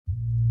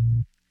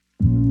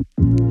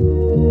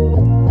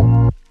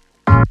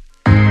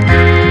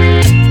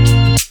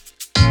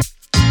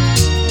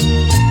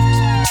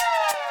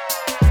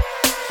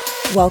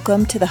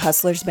Welcome to the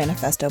Hustler's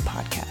Manifesto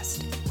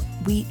podcast.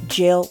 We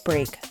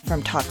jailbreak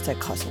from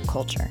toxic hustle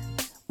culture.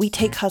 We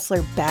take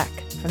hustler back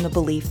from the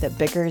belief that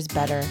bigger is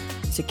better,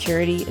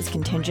 security is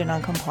contingent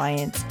on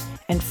compliance,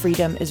 and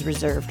freedom is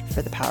reserved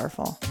for the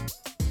powerful.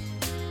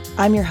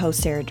 I'm your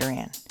host, Sarah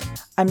Duran.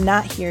 I'm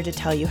not here to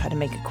tell you how to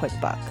make a quick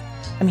buck.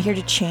 I'm here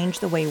to change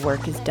the way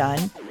work is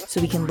done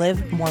so we can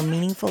live more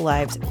meaningful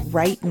lives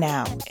right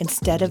now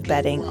instead of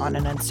betting on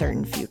an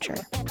uncertain future.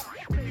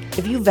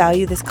 If you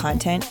value this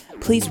content,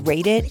 please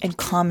rate it and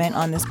comment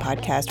on this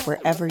podcast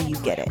wherever you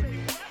get it.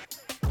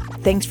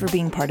 Thanks for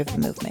being part of the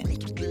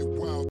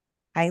movement.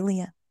 Hi,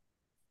 Leah.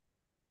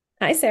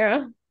 Hi,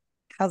 Sarah.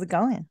 How's it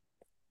going?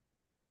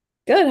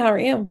 Good. How are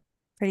you?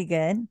 Pretty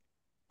good.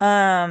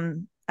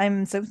 I'm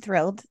so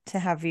thrilled to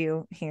have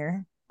you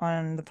here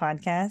on the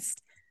podcast.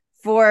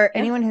 For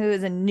anyone who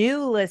is a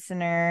new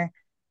listener,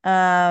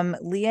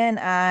 Leah and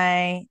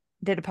I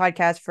did a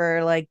podcast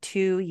for like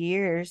 2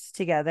 years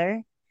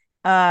together.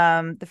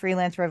 The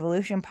Freelance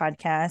Revolution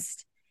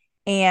podcast,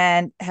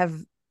 and have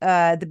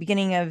the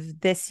beginning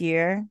of this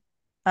year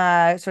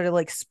sort of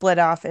like split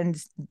off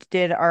and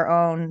took our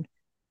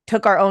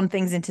own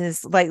things into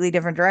slightly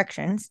different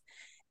directions.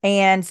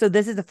 And so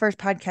this is the first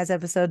podcast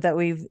episode that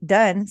we've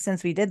done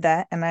since we did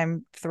that, and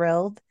I'm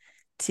thrilled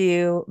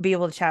to be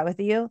able to chat with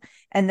you.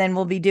 And then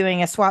we'll be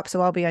doing a swap,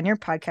 so I'll be on your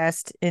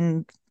podcast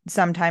in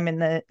sometime in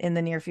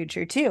the near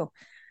future too.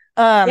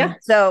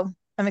 So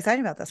I'm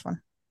excited about this one.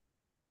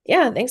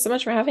 Yeah, thanks so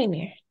much for having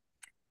me.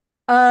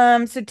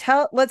 Let's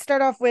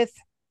start off with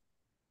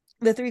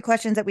the 3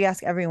 questions that we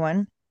ask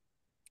everyone.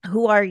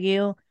 Who are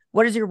you?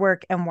 What is your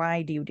work? And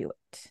why do you do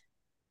it?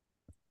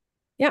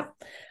 Yeah,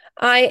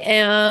 I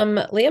am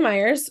Leah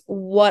Meyers.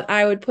 What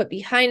I would put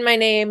behind my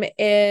name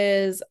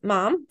is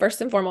mom,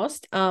 first and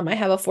foremost. I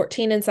have a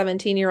 14 and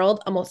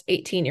 17-year-old, almost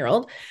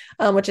 18-year-old,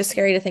 which is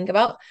scary to think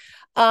about.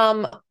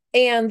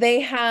 And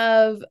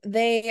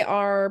they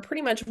are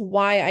pretty much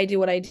why I do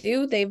what I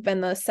do. They've been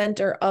the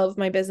center of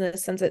my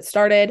business since it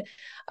started.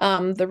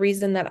 The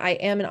reason that I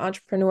am an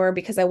entrepreneur,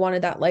 because I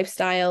wanted that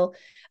lifestyle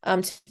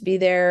to be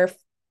there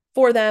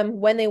for them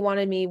when they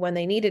wanted me, when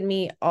they needed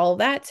me, all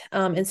that,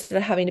 instead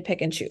of having to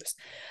pick and choose.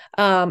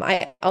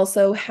 I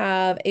also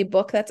have a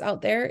book that's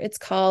out there. It's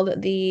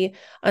called The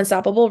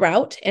Unstoppable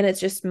Route, and it's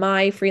just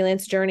my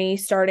freelance journey,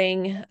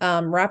 starting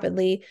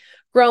rapidly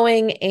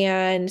growing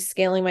and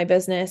scaling my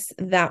business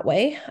that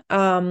way.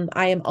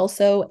 I am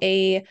also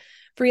a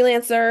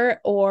freelancer,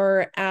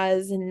 or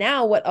as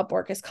now what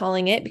Upwork is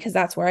calling it, because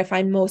that's where I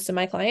find most of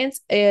my clients,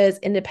 is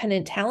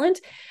independent talent,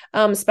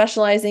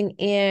 specializing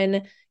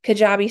in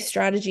Kajabi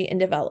strategy and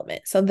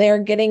development. So they're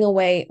getting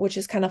away, which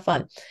is kind of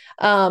fun.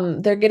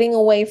 They're getting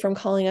away from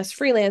calling us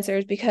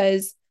freelancers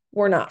because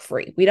we're not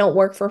free. We don't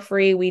work for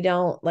free. We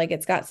don't,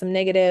 it's got some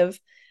negative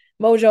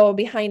mojo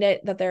behind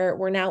it that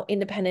we're now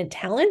independent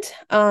talent.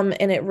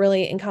 And it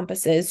really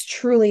encompasses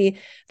truly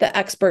the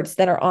experts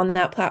that are on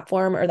that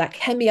platform, or that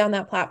can be on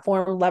that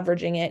platform,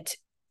 leveraging it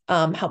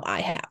how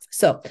I have.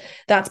 So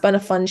that's been a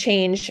fun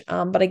change.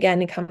 But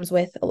again, it comes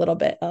with a little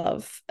bit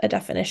of a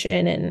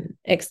definition and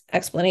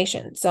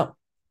explanation. So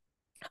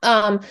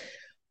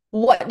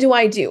what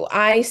do?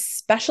 I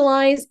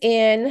specialize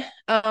in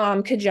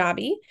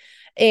Kajabi.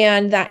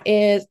 And that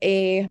is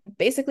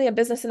basically a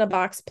business in a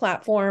box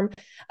platform,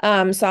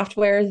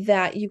 software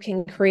that you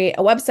can create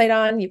a website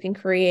on. You can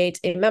create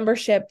a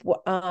membership,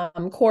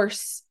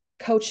 course,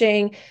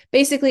 coaching,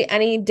 basically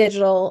any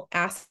digital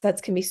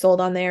assets can be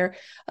sold on there,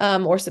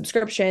 or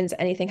subscriptions,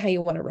 anything how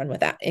you want to run with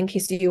that, in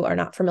case you are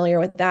not familiar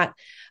with that.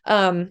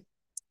 And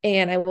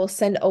I will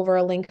send over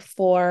a link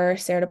for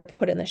Sarah to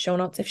put in the show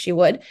notes if she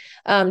would,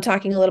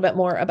 talking a little bit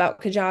more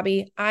about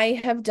Kajabi. I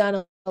have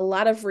done a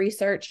lot of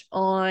research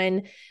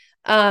on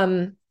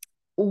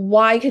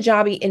why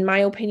Kajabi, in my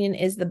opinion,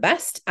 is the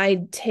best.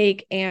 I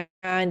take and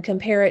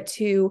compare it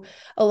to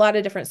a lot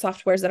of different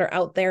softwares that are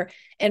out there.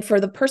 And for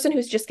the person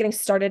who's just getting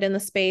started in the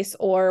space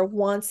or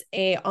wants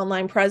a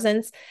online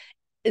presence,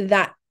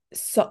 that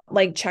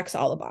checks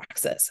all the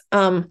boxes.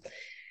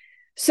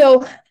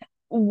 So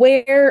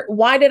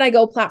why did I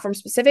go platform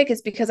specific?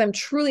 Is because I'm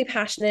truly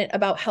passionate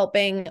about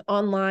helping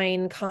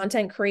online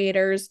content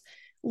creators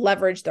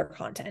leverage their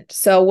content.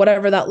 So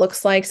whatever that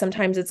looks like,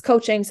 sometimes it's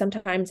coaching,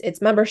 sometimes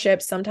it's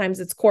memberships, sometimes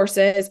it's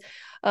courses,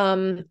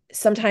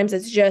 sometimes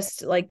it's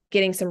just like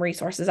getting some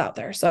resources out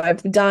there. So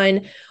I've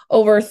done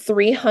over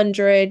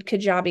 300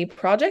 Kajabi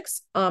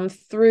projects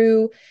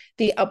through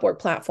the Upwork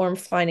platform,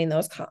 finding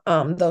those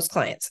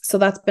clients. So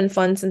that's been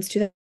fun since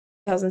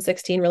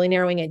 2016, really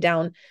narrowing it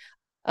down,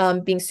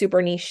 being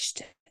super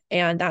niched.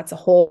 And that's a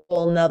whole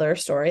nother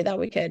story that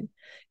we could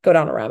go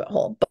down a rabbit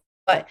hole.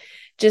 But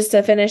just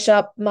to finish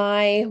up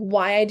why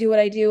I do what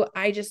I do,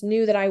 I just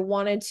knew that I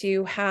wanted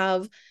to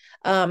have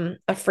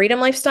a freedom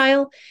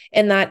lifestyle,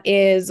 and that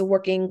is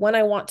working when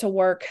I want to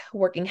work,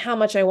 working how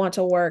much I want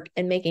to work,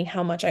 and making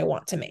how much I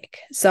want to make.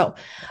 So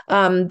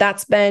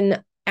that's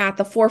been at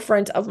the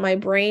forefront of my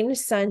brain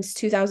since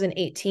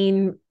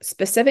 2018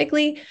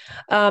 specifically.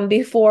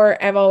 Before,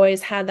 I've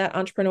always had that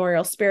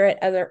entrepreneurial spirit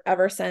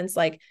ever since,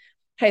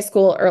 high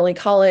school, early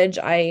college.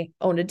 I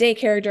owned a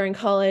daycare during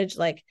college,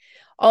 like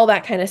all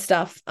that kind of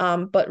stuff.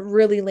 But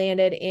really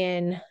landed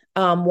in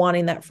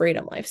wanting that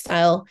freedom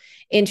lifestyle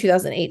in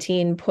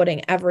 2018,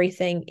 putting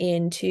everything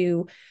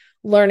into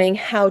learning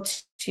how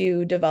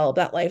to develop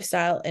that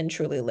lifestyle and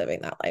truly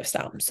living that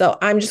lifestyle. So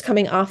I'm just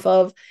coming off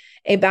of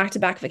a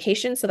back-to-back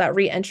vacation. So that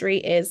re-entry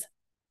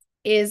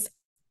is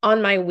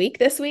on my week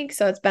this week.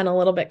 So it's been a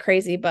little bit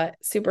crazy, but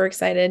super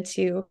excited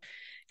to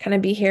kind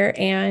of be here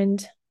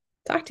and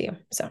talk to you.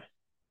 So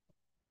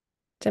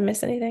did I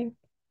miss anything?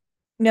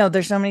 No,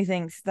 there's so many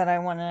things that I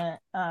want to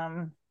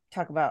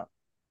talk about.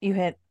 You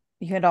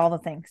hit all the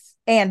things.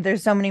 And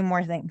there's so many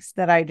more things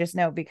that I just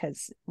know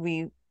because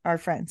we are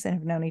friends and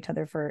have known each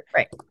other for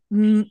Right.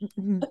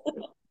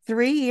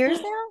 3 years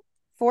now?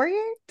 4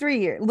 years? 3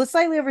 years.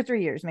 Slightly over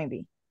 3 years,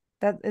 maybe.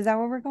 Is that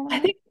what we're going I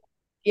on? think,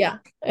 yeah,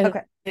 Okay.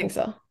 I think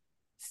so.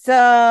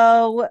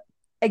 So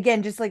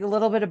again, just like a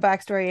little bit of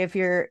backstory.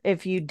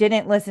 If you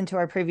didn't listen to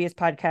our previous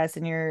podcast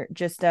and you're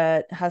just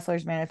a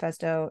Hustler's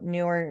Manifesto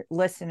newer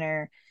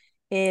listener,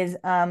 is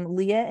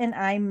Leah and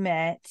I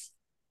met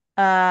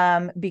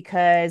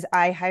because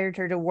I hired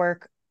her to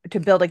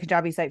build a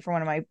Kajabi site for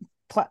one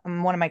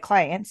of my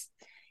clients.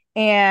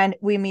 And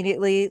we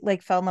immediately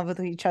like fell in love with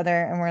each other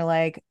and we're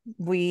like,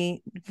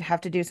 we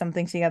have to do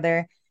something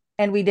together.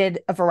 And we did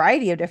a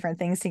variety of different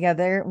things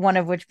together, one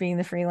of which being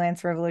the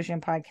Freelance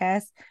Revolution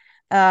podcast.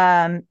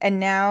 And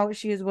now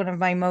she is one of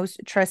my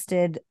most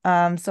trusted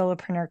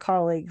solopreneur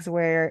colleagues,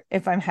 where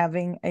if I'm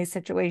having a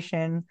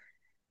situation,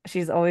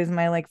 she's always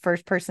my like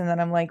first person that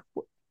I'm like,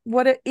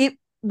 whether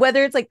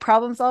it's like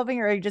problem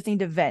solving or I just need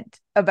to vent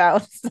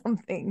about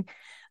something.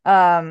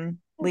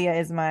 Leah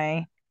is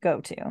my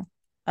go-to.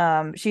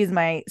 She's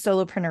my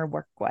solopreneur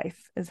work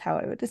wife is how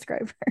I would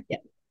describe her. Yeah.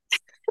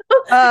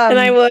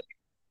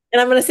 And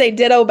I'm going to say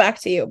ditto back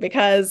to you,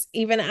 because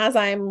even as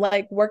I'm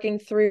like working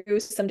through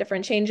some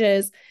different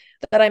changes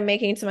that I'm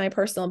making to my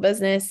personal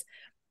business,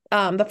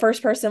 the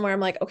first person where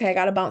I'm like, okay, I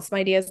got to bounce my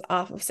ideas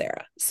off of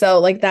Sarah. So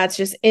like, that's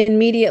just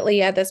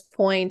immediately at this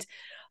point,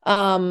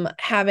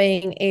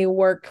 having a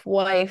work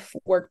wife,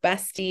 work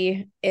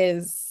bestie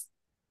is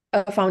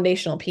a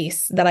foundational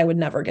piece that I would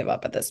never give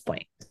up at this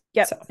point.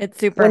 Yeah, so it's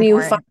super when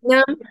important. you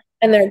find them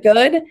and they're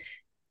good,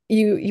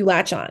 you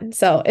latch on.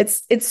 So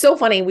it's so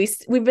funny.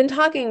 We've been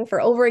talking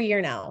for over a year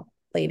now,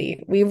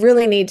 lady. We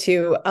really need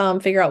to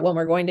figure out when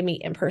we're going to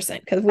meet in person,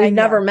 because we've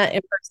never met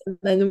in person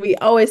and we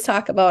always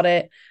talk about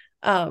it.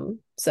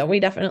 So we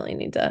definitely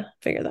need to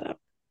figure that out.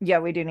 Yeah,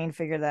 we do need to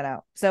figure that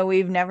out. So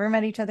we've never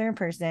met each other in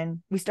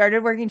person. We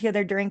started working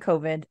together during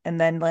COVID,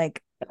 and then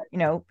like,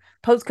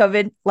 post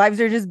COVID, lives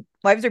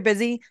are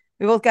busy.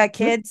 We both got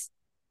kids,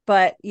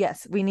 but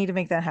yes, we need to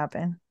make that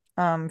happen.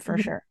 For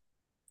sure.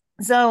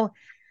 So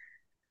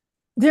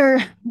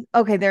there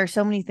are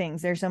so many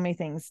things. There's so many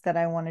things that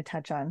I want to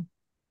touch on.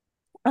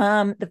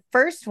 The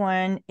first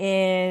one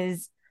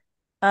is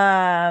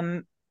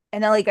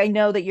and I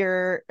know that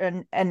you're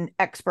an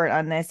expert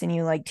on this and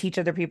you like teach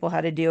other people how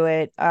to do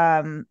it.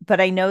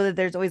 But I know that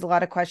there's always a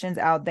lot of questions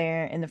out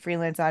there in the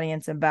freelance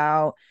audience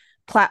about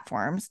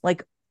platforms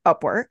like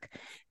Upwork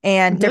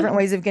and different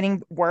ways of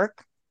getting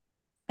work.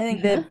 I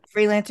think the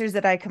freelancers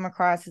that I come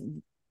across,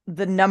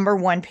 the number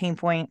one pain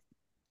point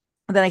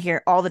that I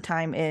hear all the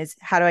time is,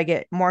 how do I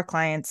get more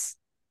clients,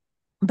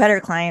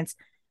 better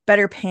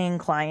paying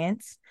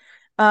clients?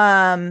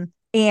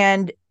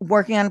 And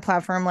working on a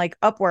platform like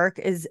Upwork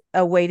is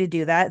a way to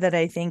do that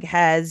I think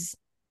has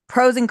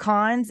pros and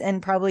cons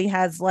and probably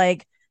has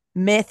like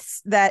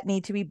myths that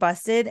need to be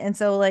busted. And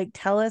so like,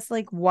 tell us,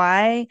 like,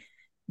 why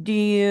do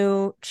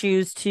you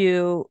choose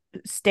to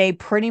stay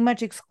pretty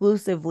much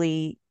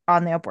exclusively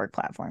on the Upwork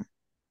platform?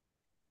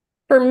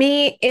 For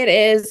me, it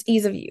is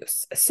ease of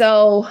use.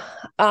 So,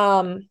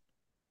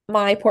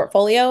 my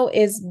portfolio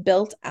is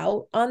built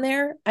out on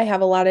there. I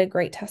have a lot of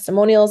great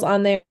testimonials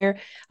on there.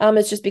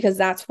 It's just because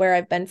that's where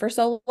I've been for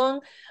so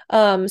long.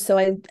 So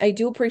I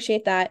do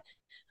appreciate that.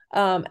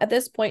 At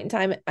this point in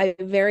time, I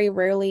very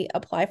rarely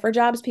apply for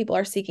jobs. People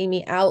are seeking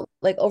me out.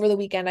 Like over the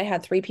weekend, I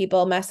had 3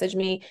 people message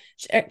me,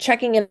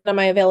 checking in on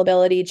my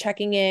availability,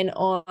 checking in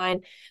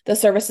on the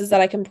services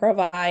that I can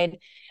provide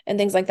and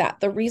things like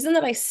that. The reason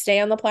that I stay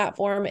on the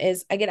platform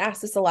is I get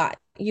asked this a lot.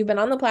 You've been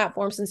on the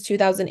platform since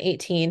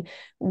 2018.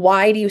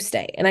 Why do you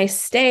stay? And I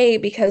stay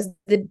because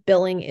the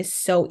billing is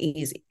so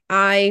easy.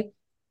 I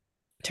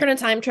turn a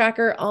time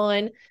tracker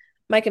on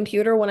my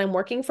computer when I'm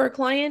working for a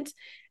client,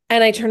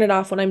 and I turn it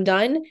off when I'm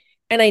done.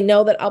 And I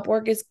know that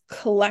Upwork is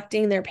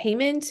collecting their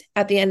payment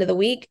at the end of the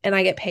week and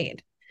I get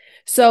paid.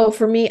 So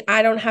for me,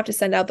 I don't have to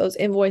send out those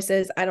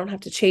invoices. I don't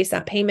have to chase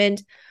that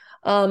payment.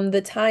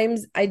 The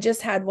times I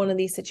just had one of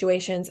these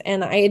situations,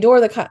 and I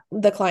adore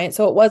the client,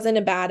 so it wasn't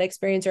a bad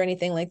experience or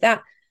anything like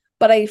that,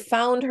 but I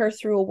found her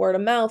through a word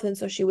of mouth. And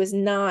so she was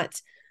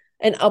not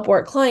an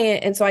Upwork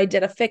client. And so I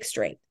did a fixed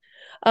rate.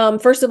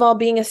 First of all,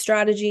 being a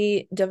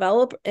strategy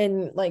developer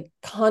and like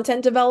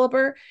content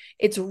developer,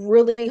 it's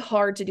really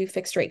hard to do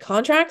fixed rate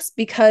contracts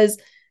because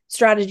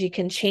strategy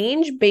can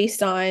change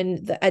based on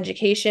the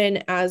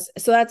education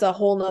so that's a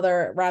whole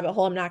nother rabbit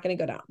hole I'm not going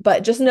to go down.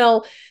 But just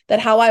know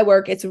that how I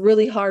work, it's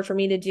really hard for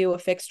me to do a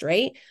fixed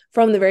rate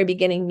from the very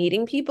beginning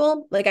meeting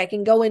people. Like I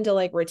can go into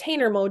like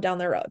retainer mode down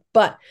the road,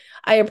 but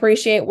I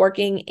appreciate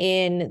working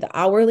in the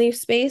hourly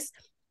space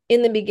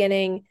in the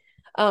beginning.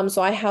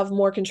 So I have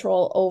more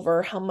control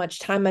over how much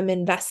time I'm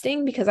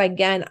investing because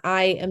again,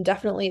 I am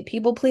definitely a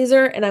people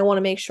pleaser and I want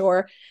to make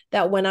sure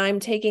that when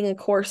I'm taking a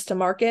course to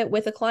market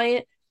with a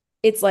client,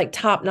 it's like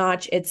top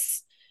notch.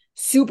 It's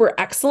super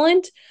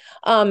excellent.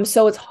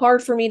 So it's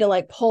hard for me to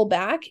like pull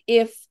back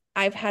if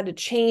I've had to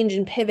change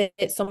and pivot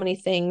so many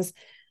things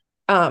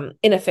in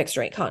a fixed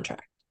rate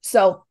contract.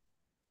 So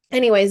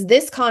anyways,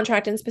 this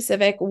contract in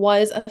specific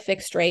was a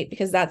fixed rate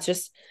because that's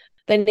just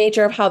the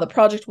nature of how the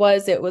project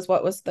was. It was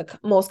what was the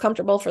most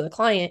comfortable for the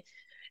client.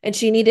 And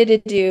she needed to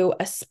do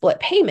a split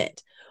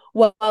payment.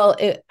 Well,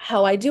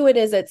 how I do it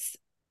is it's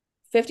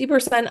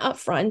 50%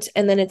 upfront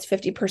and then it's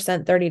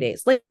 50% 30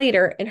 days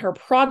later. And her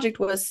project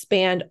was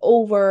spanned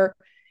over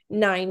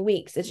 9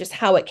 weeks. It's just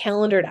how it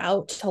calendared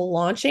out to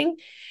launching.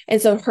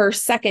 And so her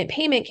second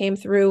payment came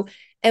through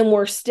and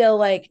we're still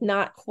like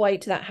not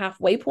quite to that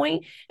halfway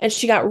point. And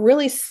she got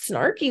really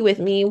snarky with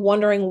me,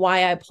 wondering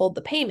why I pulled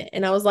the payment.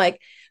 And I was like,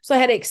 so I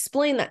had to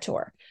explain that to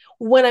her.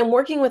 When I'm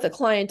working with a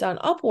client on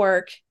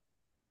Upwork,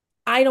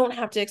 I don't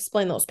have to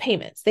explain those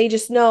payments. They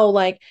just know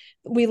like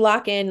we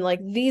lock in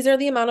like these are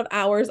the amount of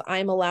hours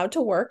I'm allowed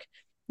to work.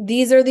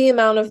 These are the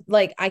amount of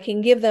like I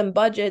can give them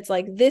budgets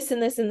like this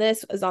and this and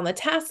this is on the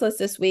task list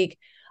this week.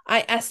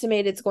 I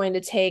estimate it's going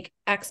to take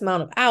X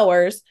amount of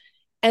hours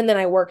and then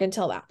I work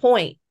until that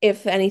point.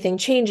 If anything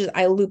changes,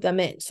 I loop them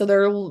in. So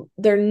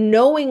they're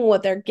knowing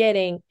what they're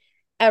getting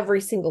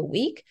every single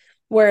week,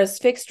 whereas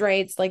fixed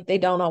rates like they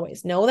don't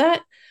always know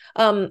that.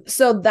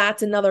 So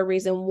that's another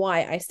reason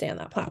why I stay on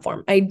that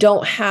platform. I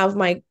don't have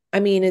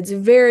it's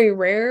very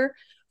rare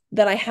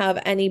that I have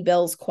any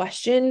bills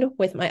questioned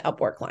with my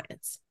Upwork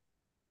clients.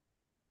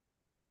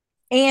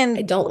 And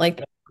I don't like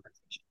those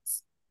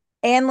conversations.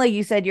 And like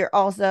you said, you're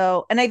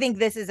also, and I think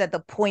this is at the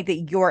point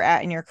that you're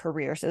at in your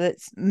career. So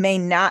this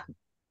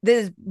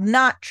is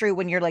not true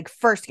when you're like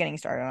first getting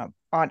started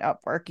on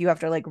Upwork. You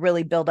have to like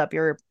really build up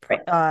your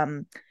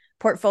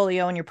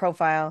portfolio and your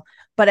profile.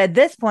 But at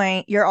this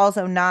point, you're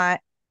also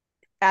not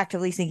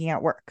actively seeking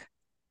out work.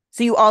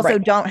 So you also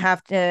don't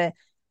have to,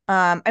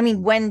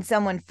 when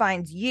someone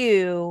finds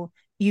you,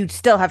 you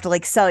still have to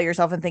like sell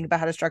yourself and think about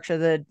how to structure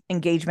the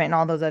engagement and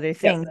all those other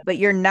things, but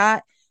you're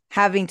not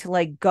having to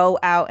like go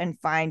out and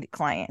find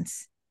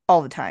clients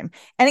all the time.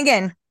 And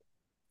again,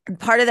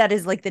 part of that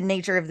is like the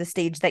nature of the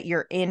stage that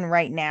you're in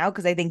right now,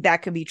 because I think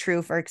that could be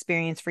true for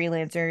experienced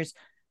freelancers,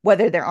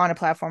 whether they're on a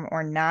platform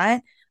or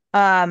not.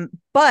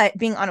 But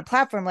being on a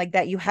platform like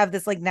that, you have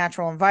this like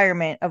natural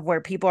environment of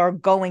where people are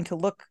going to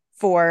look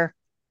for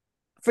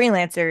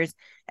freelancers,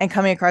 and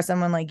coming across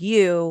someone like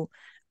you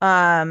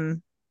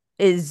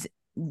is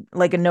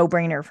like a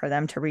no-brainer for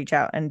them to reach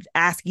out and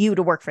ask you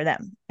to work for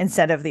them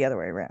instead of the other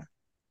way around.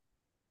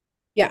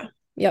 Yeah.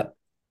 Yep.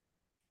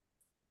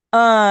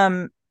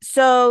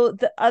 So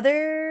the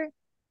other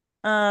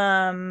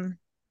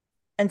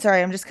and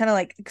sorry, I'm just kind of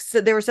like,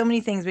 so there were so many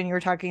things when you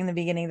were talking in the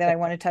beginning that I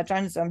want to touch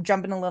on, so I'm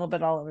jumping a little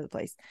bit all over the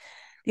place.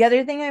 The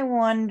other thing I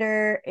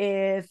wonder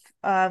if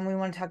we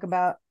want to talk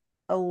about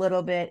a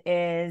little bit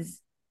is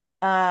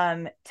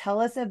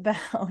tell us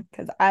about,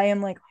 because I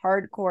am like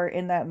hardcore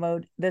in that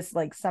mode, this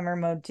like summer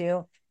mode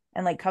too,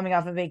 and like coming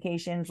off of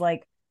vacations.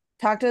 Like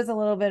talk to us a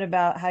little bit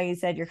about how you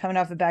said you're coming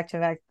off of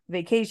back-to-back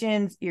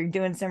vacations, you're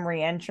doing some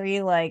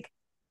re-entry. Like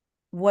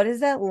what is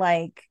that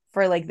like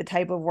for like the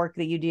type of work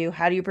that you do?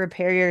 How do you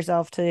prepare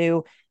yourself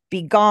to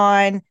be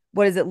gone?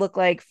 What does it look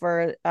like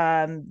for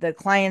the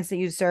clients that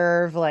you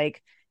serve?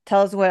 Like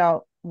tell us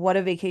what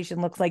a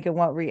vacation looks like and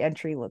what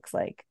re-entry looks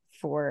like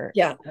for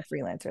a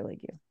freelancer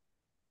like you.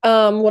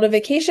 What a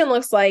vacation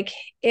looks like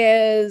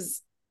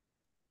is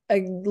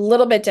a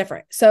little bit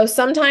different. So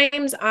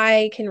sometimes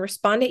I can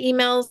respond to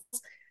emails.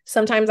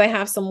 Sometimes I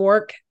have some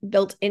work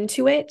built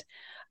into it.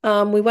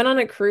 We went on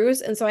a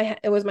cruise, and so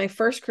it was my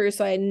first cruise,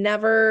 so I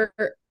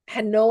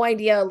had no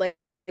idea like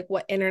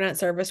what internet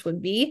service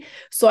would be.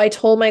 So I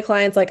told my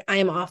clients like I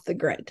am off the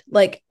grid,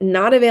 like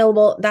not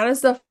available. That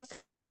is the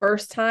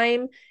first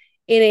time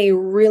in a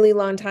really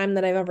long time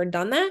that I've ever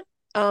done that.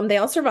 They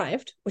all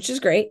survived, which is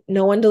great.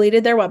 No one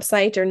deleted their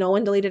website or no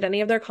one deleted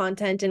any of their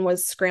content and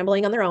was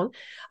scrambling on their own.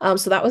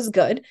 So that was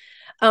good.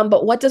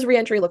 But what does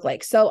reentry look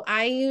like? So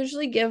I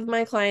usually give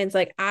my clients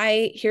like,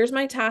 here's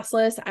my task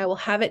list. I will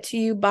have it to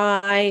you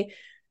by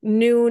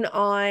noon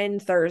on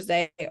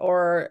Thursday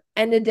or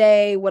end of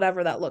day,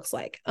 whatever that looks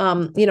like. I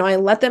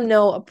let them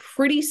know a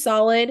pretty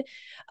solid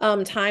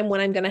time when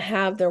I'm going to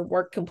have their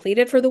work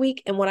completed for the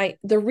week. And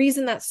the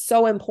reason that's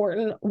so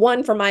important,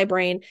 one, for my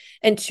brain,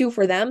 and two,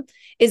 for them,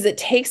 is it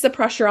takes the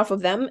pressure off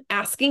of them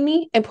asking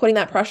me and putting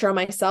that pressure on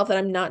myself that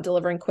I'm not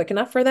delivering quick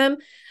enough for them.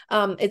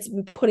 It's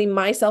putting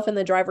myself in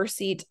the driver's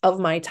seat of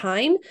my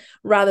time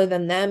rather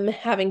than them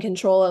having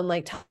control and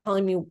like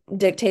telling me,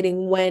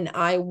 dictating when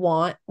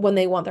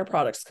they want their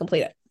products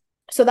completed.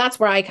 So that's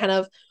where I kind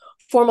of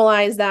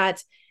formalize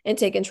that and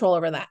take control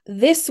over that.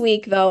 This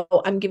week, though,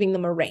 I'm giving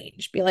them a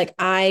range. Be like,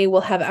 I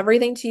will have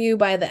everything to you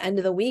by the end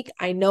of the week.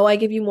 I know I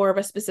give you more of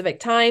a specific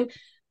time,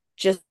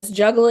 just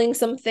juggling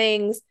some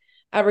things,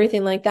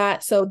 everything like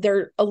that. So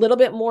they're a little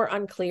bit more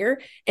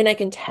unclear. And I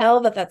can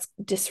tell that that's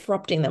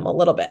disrupting them a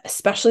little bit,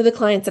 especially the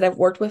clients that I've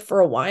worked with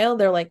for a while.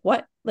 They're like,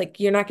 what? Like,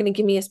 you're not going to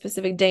give me a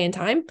specific day and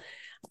time?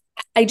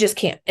 I just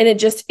can't. And it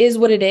just is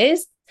what it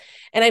is.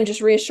 And I'm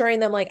just reassuring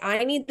them, like,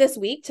 I need this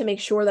week to make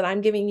sure that I'm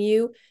giving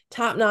you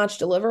top-notch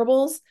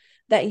deliverables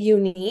that you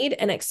need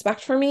and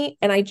expect from me.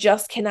 And I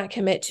just cannot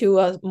commit to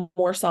a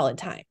more solid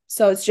time.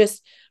 So it's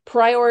just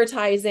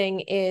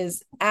prioritizing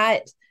is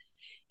at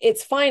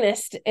its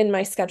finest in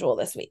my schedule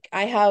this week.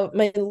 I have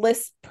my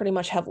lists pretty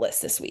much have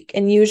lists this week.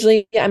 And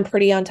usually I'm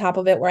pretty on top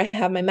of it where I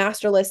have my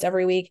master list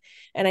every week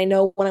and I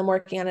know when I'm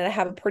working on it, I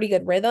have a pretty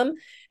good rhythm.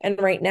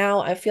 And right now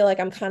I feel like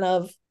I'm kind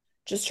of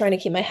just trying to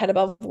keep my head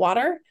above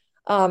water.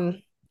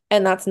 And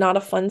that's not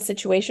a fun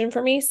situation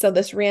for me. So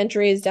this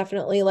reentry is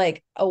definitely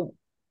like, oh,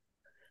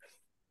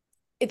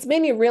 it's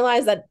made me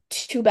realize that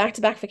 2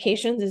 back-to-back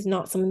vacations is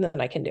not something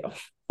that I can do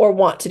or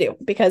want to do,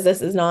 because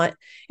this is not,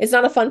 it's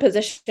not a fun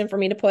position for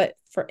me to put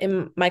for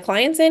my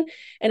clients in.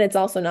 And it's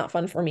also not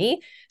fun for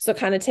me. So it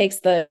kind of takes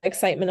the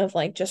excitement of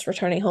like just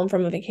returning home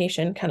from a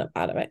vacation kind of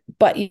out of it,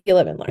 but you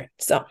live and learn.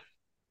 So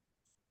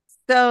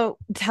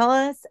tell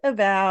us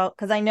about,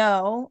 because I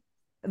know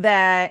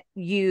that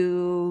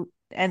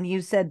and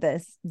you said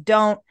this,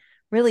 don't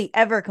really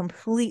ever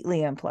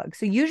completely unplug.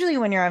 So usually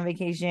when you're on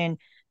vacation,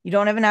 you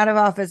don't have an out of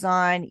office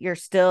on, you're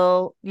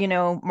still,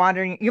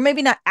 monitoring, you're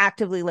maybe not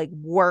actively like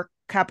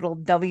capital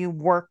W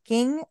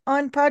working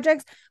on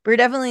projects, but you're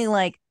definitely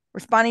like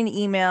responding to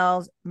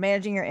emails,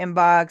 managing your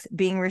inbox,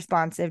 being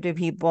responsive to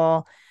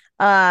people.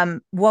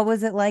 What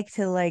was it like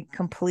to like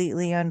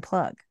completely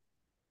unplug?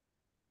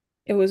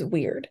 It was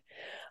weird.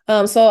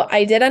 So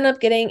I did end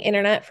up getting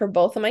internet for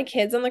both of my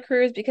kids on the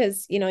cruise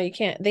because,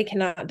 they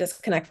cannot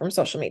disconnect from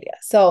social media.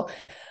 So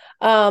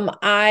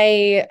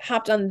I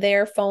hopped on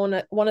their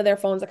phone, one of their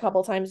phones a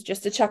couple times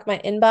just to check my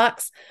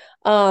inbox.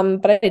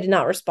 But I did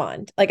not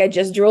respond. Like I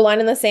just drew a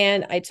line in the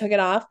sand. I took it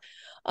off.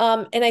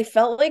 And I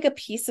felt like a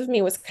piece of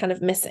me was kind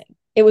of missing.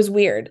 It was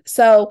weird.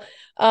 So,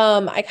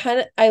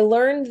 I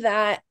learned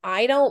that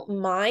I don't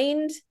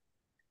mind,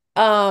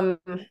 um,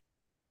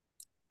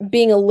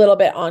 being a little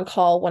bit on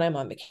call when I'm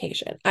on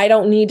vacation. I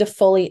don't need to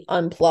fully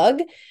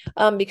unplug,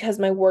 because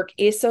my work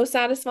is so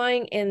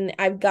satisfying. And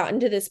I've gotten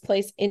to this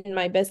place in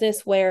my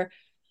business where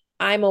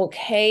I'm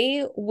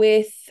okay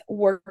with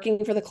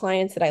working for the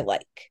clients that I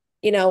like.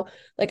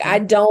 Like Yeah.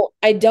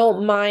 I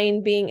don't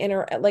mind being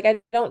like I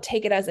don't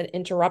take it as an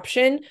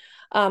interruption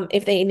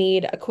if they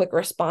need a quick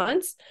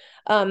response.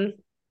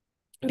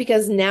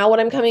 Because now what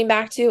I'm coming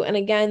back to, and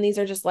again, these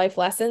are just life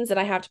lessons that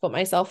I have to put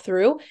myself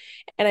through,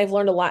 and I've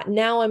learned a lot.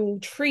 Now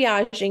I'm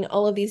triaging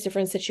all of these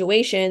different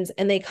situations,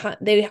 and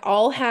they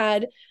all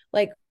had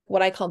like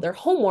what I called their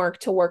homework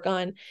to work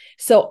on,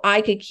 so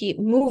I could keep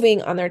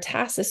moving on their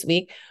tasks this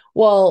week.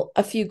 Well,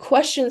 a few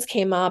questions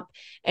came up,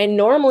 and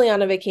normally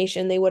on a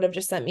vacation they would have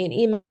just sent me an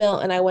email,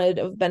 and I would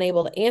have been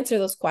able to answer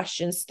those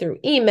questions through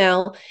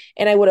email,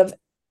 and I would have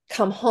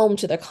come home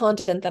to the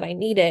content that I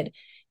needed.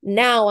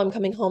 Now I'm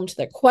coming home to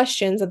the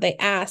questions that they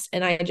asked,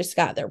 and I just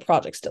got their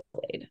projects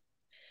delayed.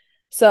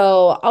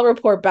 So I'll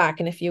report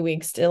back in a few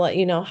weeks to let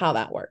you know how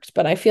that worked.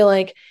 But I feel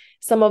like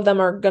some of them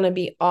are going to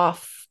be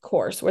off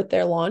course with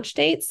their launch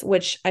dates,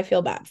 which I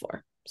feel bad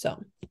for.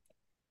 So,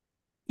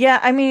 Yeah,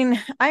 I mean,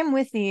 I'm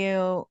with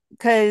you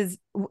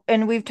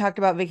and we've talked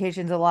about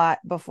vacations a lot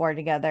before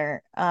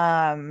together.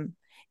 And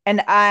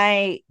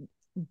I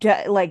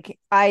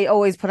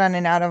always put on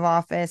an out of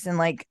office, and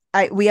like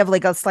we have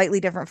like a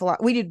slightly different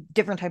we do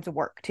different types of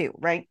work too,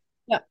 right?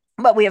 yeah.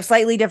 But we have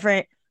slightly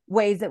different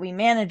ways that we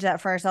manage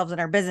that for ourselves in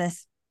our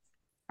business.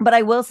 But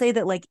I will say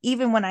that like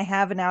even when I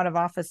have an out of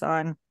office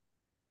on,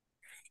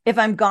 if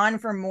I'm gone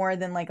for more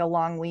than like a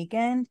long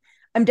weekend,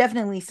 I'm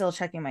definitely still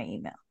checking my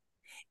email.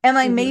 Am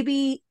I Mm-hmm.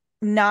 maybe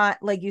not,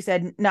 like you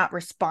said, not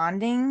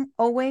responding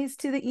always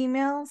to the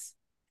emails?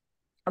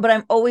 But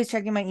I'm always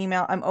checking my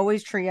email. I'm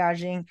always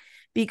triaging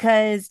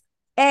because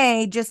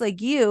just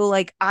like you,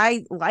 like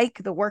I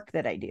like the work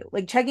that I do.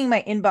 Like checking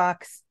my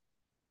inbox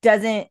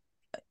doesn't,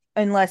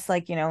 unless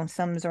like,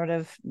 some sort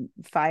of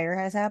fire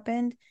has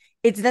happened,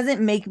 it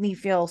doesn't make me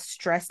feel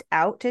stressed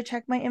out to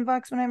check my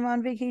inbox when I'm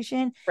on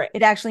vacation. Right.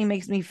 It actually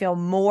makes me feel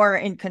more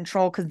in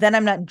control because then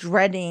I'm not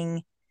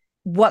dreading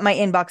what my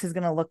inbox is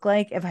going to look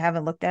like if I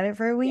haven't looked at it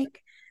for a Yeah.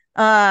 week.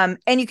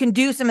 And you can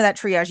do some of that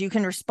triage. You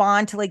can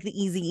respond to like the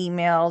easy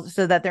emails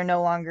so that they're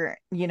no longer,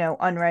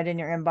 unread in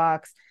your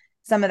inbox,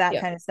 some of that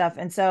Yeah. kind of stuff.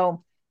 And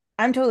so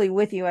I'm totally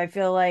with you. I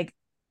feel like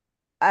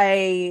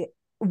I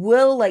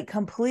will like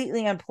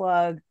completely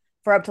unplug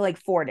for up to like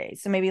 4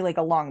 days. So maybe like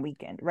a long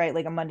weekend, right?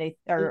 Like a Monday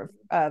or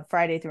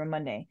Friday through a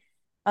Monday.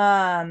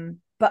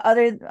 But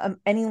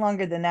any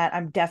longer than that,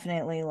 I'm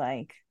definitely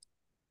like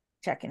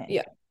checking it.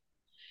 Yeah.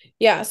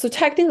 Yeah. So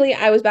technically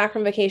I was back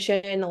from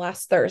vacation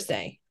last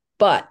Thursday,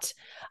 but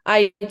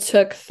I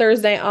took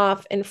Thursday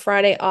off and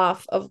Friday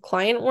off of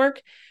client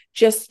work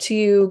just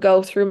to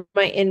go through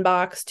my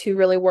inbox to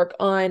really work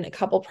on a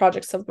couple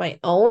projects of my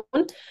own.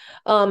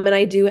 And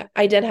I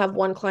did have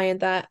one client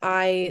that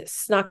I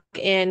snuck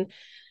in.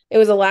 It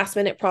was a last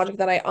minute project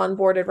that I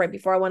onboarded right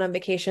before I went on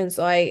vacation.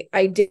 So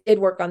I did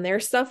work on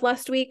their stuff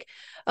last week.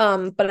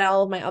 But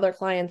all of my other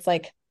clients,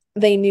 like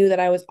they knew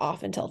that I was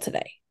off until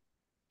today.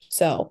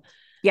 So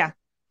yeah,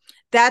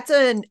 that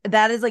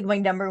is like my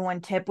number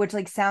one tip, which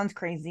like sounds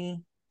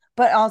crazy,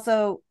 but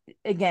also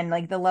again,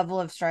 like the level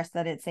of stress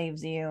that it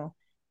saves you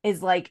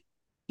is like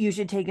you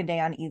should take a day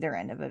on either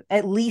end of it,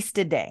 at least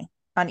a day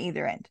on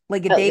either end,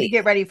 like a day to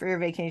get ready for your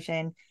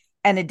vacation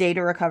and a day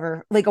to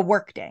recover, like a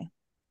work day.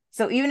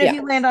 So even if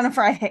you land on a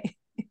Friday,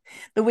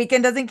 the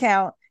weekend doesn't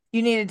count.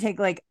 You need to take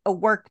like a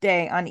work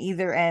day on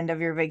either end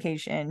of your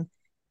vacation.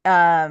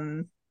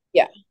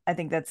 Yeah, I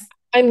think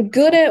I'm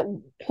good at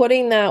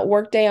putting that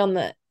work day on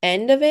the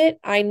end of it.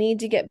 I need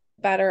to get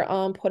better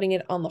on putting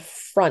it on the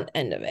front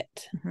end of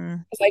it.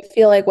 Because I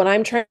feel like when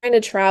I'm trying to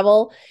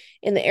travel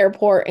in the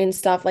airport and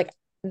stuff like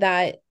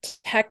that,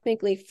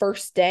 technically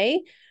first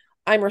day,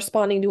 I'm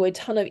responding to a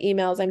ton of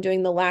emails. I'm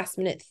doing the last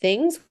minute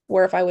things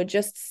where if I would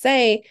just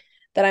say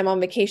that I'm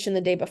on vacation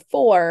the day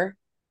before,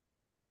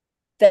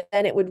 then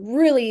it would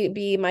really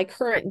be my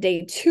current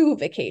day 2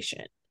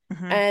 vacation.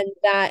 And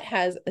that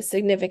has a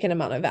significant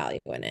amount of value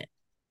in it.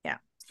 Yeah.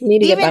 You need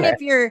to get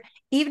better.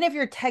 Even if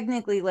you're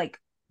technically like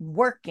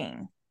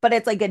working, but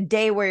it's like a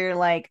day where you're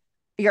like,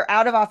 your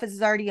out of office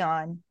is already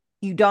on.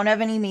 You don't have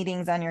any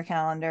meetings on your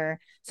calendar.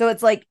 So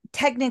it's like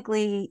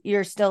technically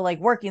you're still like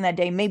working that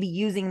day, maybe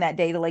using that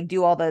day to like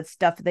do all the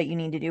stuff that you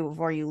need to do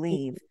before you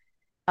leave.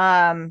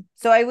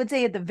 So I would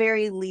say at the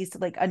very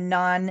least, like a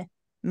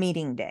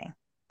non-meeting day,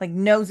 like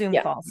no Zoom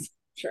calls.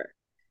 Sure.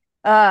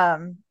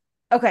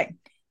 Okay.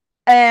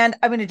 And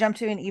I'm going to jump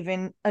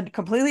to a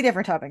completely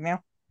different topic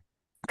now.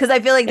 Because I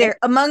feel like they're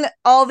among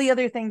all the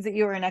other things that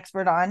you are an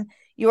expert on,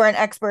 you are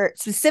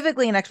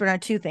specifically an expert on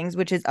 2 things,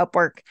 which is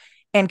Upwork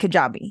and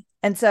Kajabi.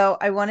 And so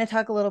I want to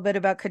talk a little bit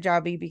about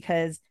Kajabi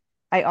because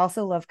I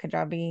also love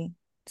Kajabi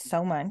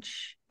so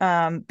much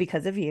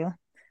because of you,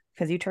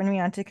 because you turned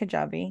me on to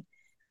Kajabi.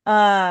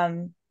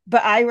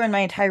 But I run my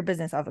entire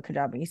business off of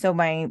Kajabi. So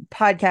my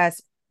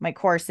podcast, my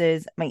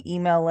courses, my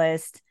email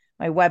list,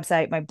 my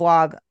website, my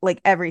blog, like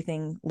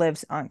everything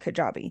lives on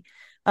Kajabi.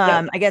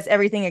 I guess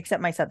everything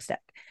except my Substack.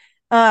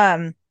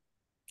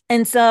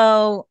 And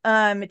so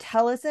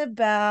tell us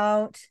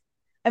about,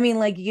 I mean,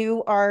 like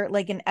you are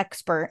like an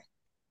expert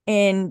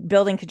in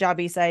building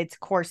Kajabi sites,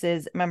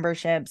 courses,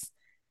 memberships.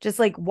 Just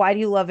like, why do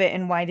you love it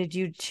and why did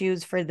you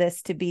choose for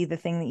this to be the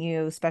thing that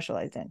you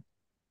specialized in?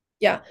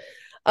 Yeah.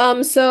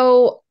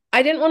 So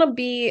I didn't want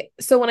to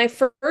so when I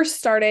first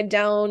started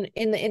down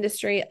in the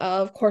industry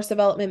of course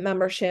development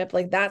membership,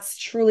 like that's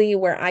truly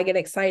where I get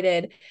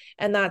excited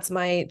and that's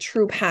my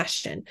true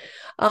passion.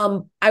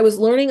 I was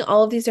learning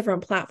all of these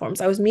different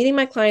platforms. I was meeting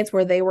my clients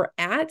where they were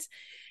at,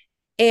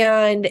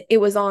 and it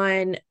was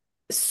on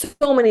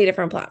so many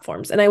different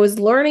platforms. And I was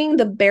learning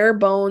the bare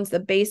bones, the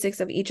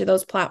basics of each of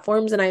those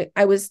platforms. And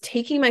I was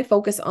taking my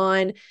focus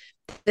on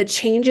the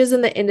changes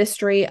in the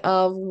industry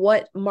of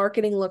what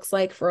marketing looks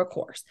like for a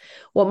course,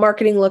 what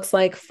marketing looks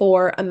like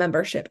for a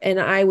membership. And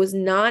I was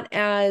not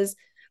as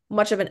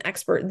much of an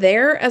expert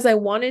there as I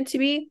wanted to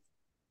be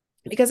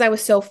because I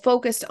was so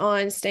focused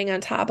on staying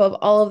on top of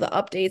all of the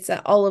updates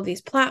that all of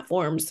these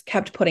platforms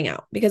kept putting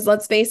out. Because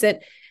let's face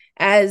it,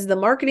 as the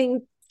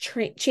marketing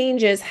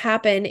changes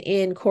happen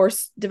in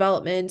course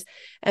development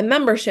and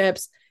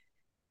memberships,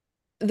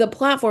 the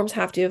platforms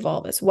have to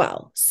evolve as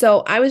well.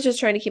 So I was just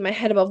trying to keep my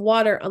head above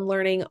water on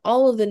learning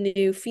all of the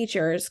new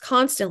features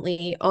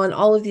constantly on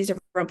all of these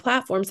different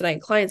platforms that I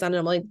had clients on. And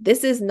I'm like,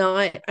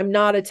 I'm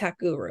not a tech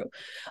guru.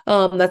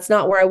 That's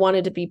not where I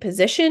wanted to be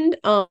positioned.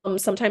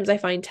 Sometimes I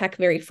find tech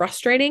very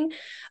frustrating.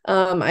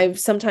 I've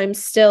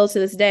sometimes still to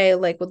this day,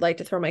 like would like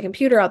to throw my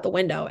computer out the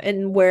window.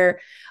 And where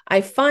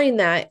I find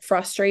that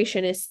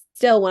frustration is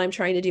still when I'm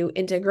trying to do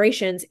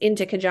integrations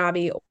into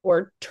Kajabi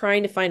or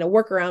trying to find a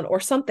workaround or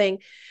something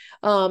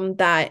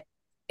that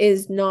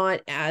is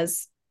not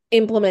as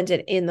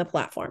implemented in the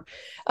platform.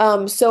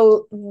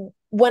 So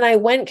when I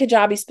went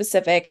Kajabi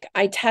specific,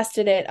 I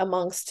tested it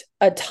amongst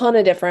a ton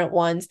of different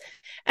ones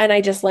and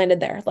I just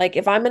landed there. Like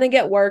if I'm going to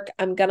get work,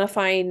 I'm going to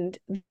find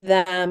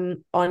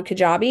them on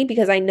Kajabi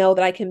because I know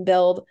that I can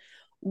build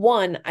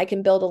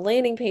a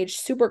landing page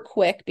super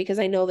quick because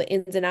I know the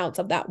ins and outs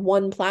of that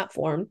one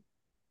platform.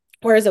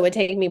 Whereas it would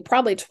take me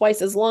probably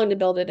twice as long to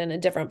build it in a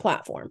different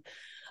platform.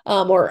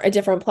 Or a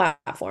different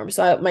platform.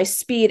 So my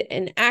speed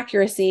and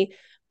accuracy,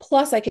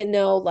 plus I can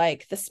know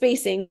like the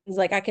spacings,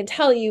 like I can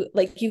tell you,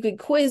 like you could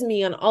quiz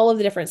me on all of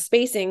the different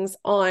spacings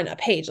on a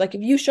page. Like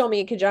if you show me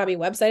a Kajabi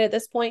website at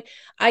this point,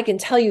 I can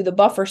tell you the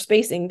buffer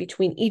spacing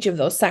between each of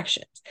those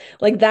sections.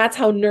 Like that's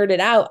how nerded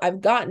out I've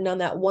gotten on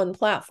that one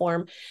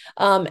platform.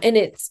 And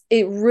it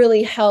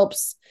really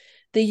helps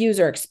the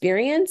user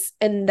experience.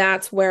 And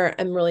that's where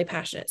I'm really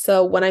passionate.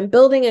 So when I'm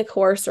building a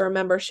course or a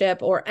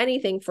membership or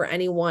anything for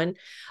anyone,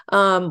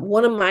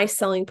 one of my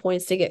selling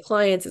points to get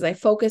clients is I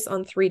focus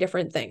on three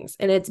different things.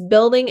 And it's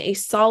building a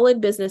solid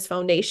business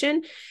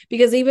foundation,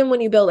 because even when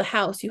you build a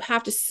house, you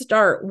have to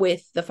start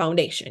with the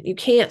foundation. You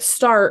can't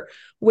start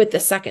with the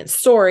second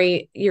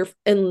story. Your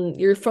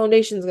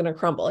foundation is going to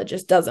crumble. It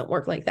just doesn't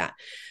work like that.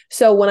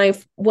 So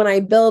when I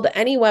build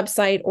any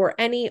website or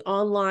any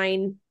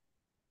online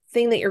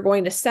thing that you're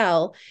going to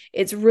sell,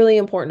 it's really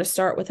important to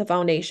start with a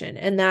foundation.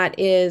 And that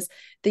is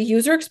the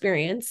user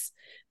experience,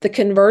 the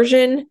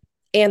conversion,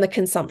 and the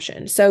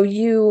consumption. So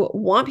you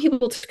want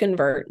people to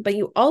convert, but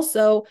you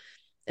also,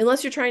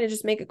 unless you're trying to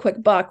just make a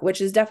quick buck, which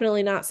is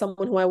definitely not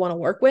someone who I want to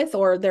work with,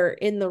 or they're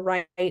in the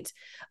right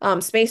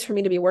space for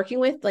me to be working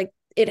with, like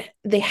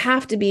they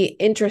have to be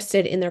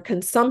interested in their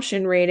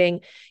consumption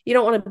rating. You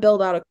don't want to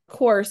build out a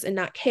course and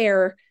not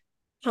care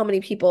how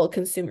many people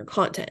consume your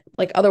content.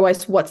 Like,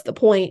 otherwise, what's the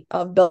point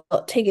of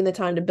taking the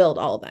time to build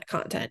all of that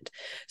content?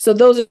 So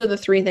those are the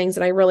three things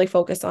that I really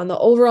focus on: the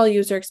overall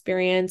user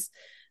experience,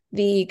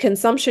 the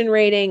consumption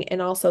rating,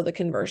 and also the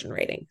conversion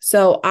rating.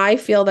 So I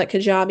feel that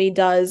Kajabi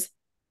does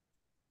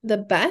the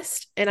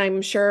best. And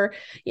I'm sure,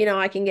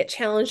 I can get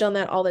challenged on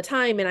that all the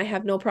time. And I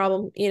have no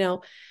problem,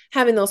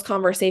 having those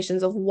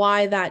conversations of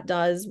why that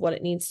does what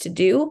it needs to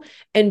do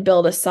and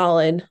build a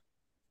solid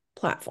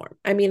platform.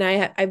 I mean,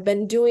 I've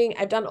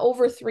done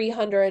over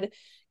 300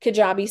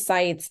 Kajabi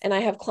sites, and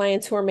I have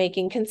clients who are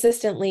making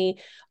consistently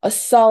a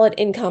solid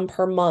income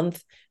per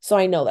month. So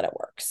I know that it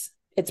works.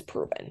 It's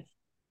proven.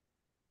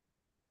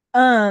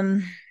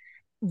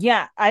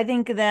 Yeah, I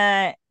think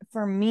that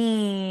for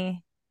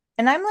me,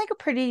 and I'm like a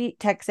pretty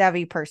tech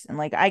savvy person.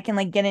 Like I can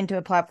like get into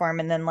a platform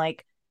and then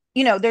like,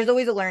 there's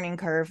always a learning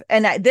curve.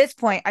 And at this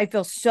point, I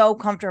feel so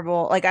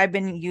comfortable. Like I've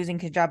been using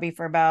Kajabi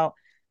for about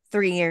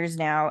 3 years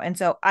now. And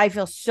so I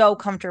feel so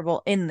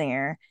comfortable in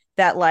there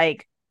that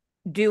like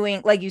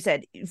doing, like you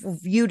said,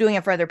 you doing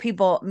it for other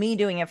people, me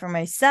doing it for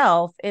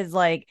myself is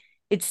like,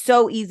 it's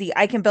so easy.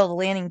 I can build a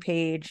landing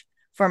page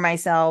for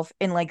myself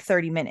in like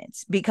 30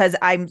 minutes because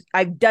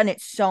I've done it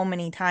so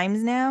many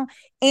times now,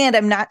 and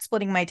I'm not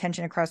splitting my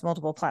attention across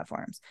multiple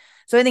platforms.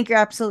 So I think you're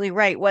absolutely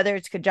right, whether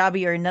it's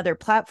Kajabi or another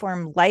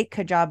platform like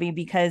Kajabi,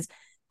 because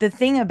the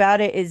thing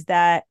about it is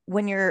that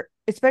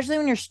especially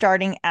when you're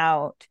starting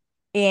out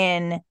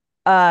in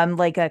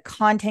like a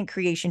content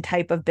creation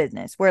type of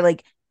business where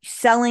like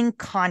selling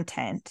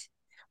content,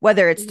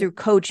 whether it's through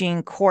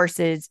coaching,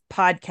 courses,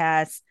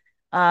 podcasts,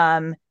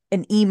 an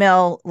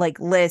email like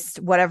list,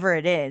 whatever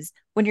it is,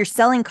 when you're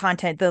selling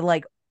content,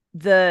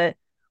 the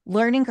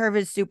learning curve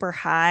is super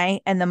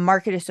high and the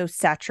market is so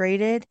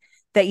saturated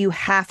that you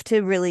have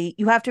to really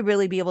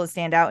be able to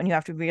stand out, and you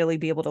have to really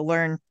be able to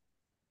learn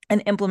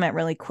and implement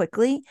really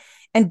quickly.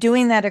 And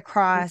doing that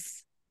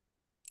across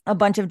a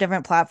bunch of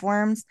different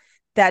platforms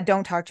that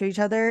don't talk to each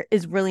other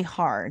is really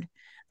hard.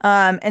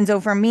 And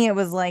so for me, it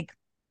was like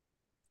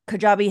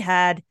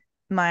Kajabi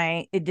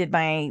it did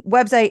my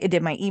website, it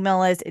did my email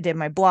list, it did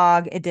my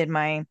blog,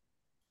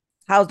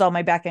 housed all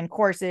my back end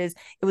courses.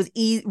 It was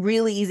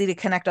really easy to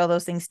connect all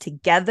those things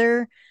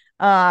together.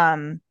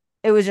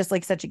 It was just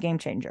like such a game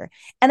changer.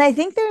 And I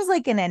think there's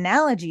like an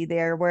analogy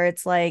there where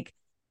it's like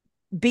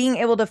being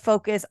able to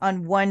focus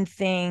on one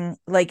thing,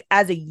 like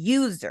as a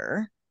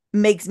user,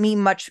 makes me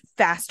much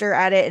faster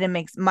at it, and it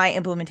makes my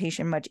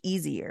implementation much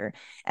easier.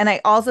 And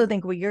I also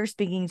think what you're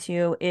speaking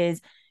to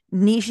is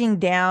niching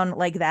down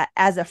like that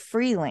as a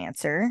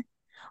freelancer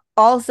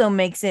also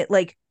makes it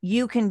like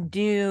you can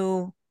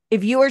do,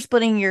 if you are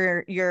splitting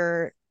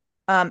your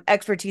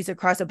expertise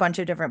across a bunch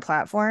of different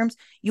platforms,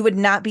 you would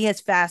not be as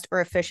fast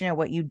or efficient at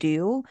what you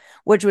do,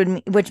 which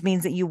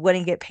means that you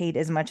wouldn't get paid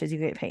as much as you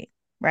get paid,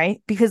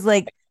 right? Because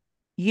like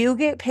you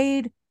get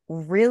paid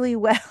really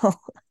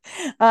well.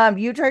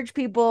 You charge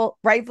people,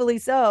 rightfully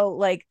so,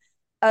 like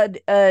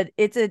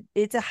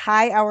it's a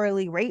high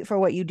hourly rate for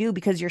what you do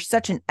because you're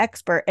such an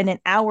expert, and an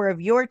hour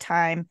of your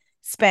time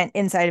spent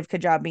inside of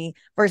Kajabi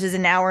versus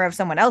an hour of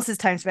someone else's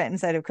time spent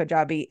inside of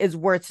Kajabi is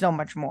worth so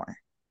much more.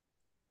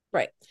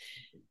 Right.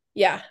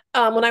 Yeah.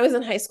 When I was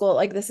in high school,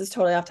 like this is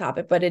totally off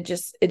topic, but it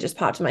just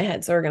popped in my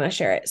head. So we're going to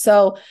share it.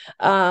 So,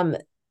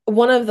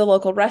 one of the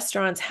local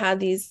restaurants had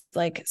these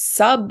like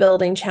sub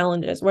building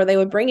challenges where they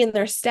would bring in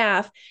their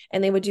staff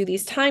and they would do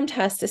these time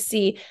tests to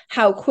see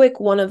how quick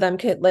one of them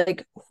could,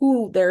 like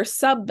who their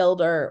sub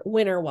builder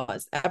winner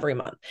was every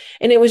month.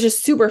 And it was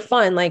just super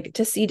fun, like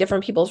to see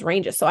different people's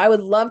ranges. So I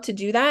would love to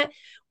do that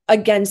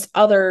against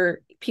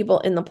other people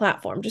in the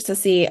platform, just to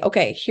see,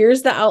 okay,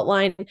 here's the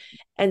outline,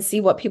 and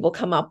see what people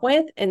come up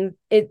with. And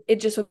it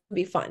just would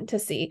be fun to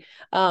see,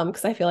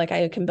 because I feel like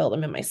I can build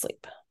them in my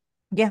sleep.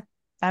 Yeah.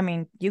 I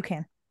mean, you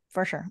can.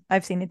 For sure.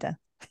 I've seen it done.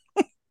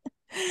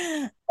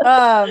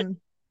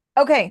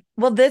 Okay.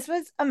 Well, this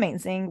was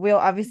amazing. We'll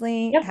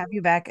obviously have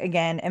you back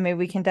again, and maybe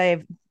we can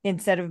dive,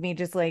 instead of me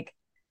just like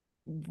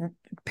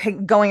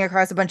going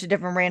across a bunch of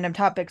different random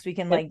topics, we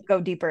can like go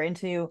deeper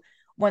into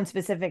one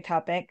specific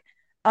topic.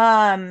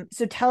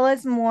 So tell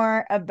us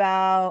more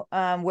about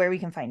where we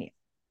can find you.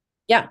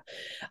 Yeah.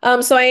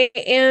 So I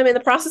am in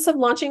the process of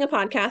launching a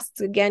podcast.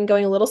 It's, again,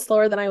 going a little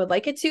slower than I would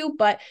like it to,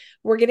 but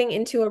we're getting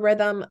into a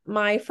rhythm.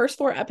 My first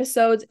 4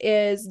 episodes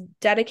is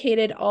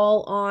dedicated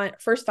all on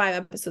first 5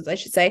 episodes, I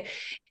should say,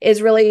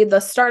 is really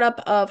the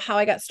startup of how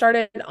I got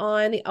started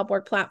on the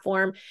Upwork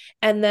platform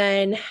and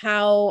then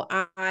how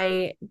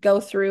I go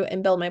through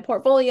and build my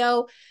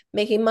portfolio,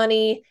 making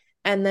money,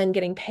 and then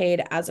getting paid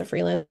as a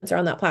freelancer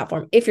on that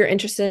platform. If you're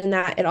interested in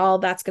that at all,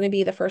 that's going to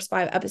be the first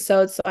 5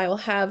 episodes. So I will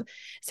have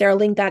Sarah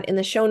link that in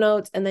the show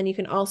notes. And then you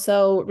can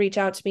also reach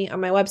out to me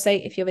on my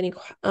website if you have any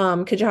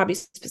Kajabi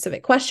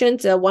specific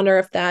questions. I wonder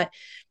if that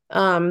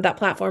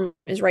platform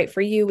is right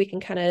for you. We can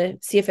kind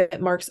of see if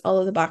it marks all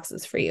of the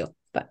boxes for you.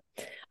 But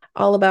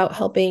all about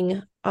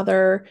helping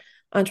other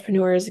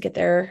entrepreneurs get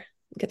their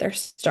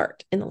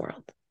start in the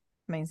world.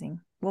 Amazing.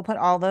 We'll put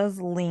all those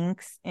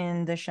links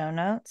in the show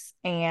notes,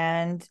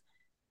 and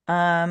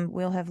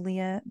we'll have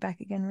Leah back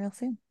again real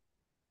soon.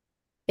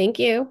 Thank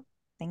you.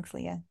 Thanks,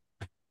 Leah.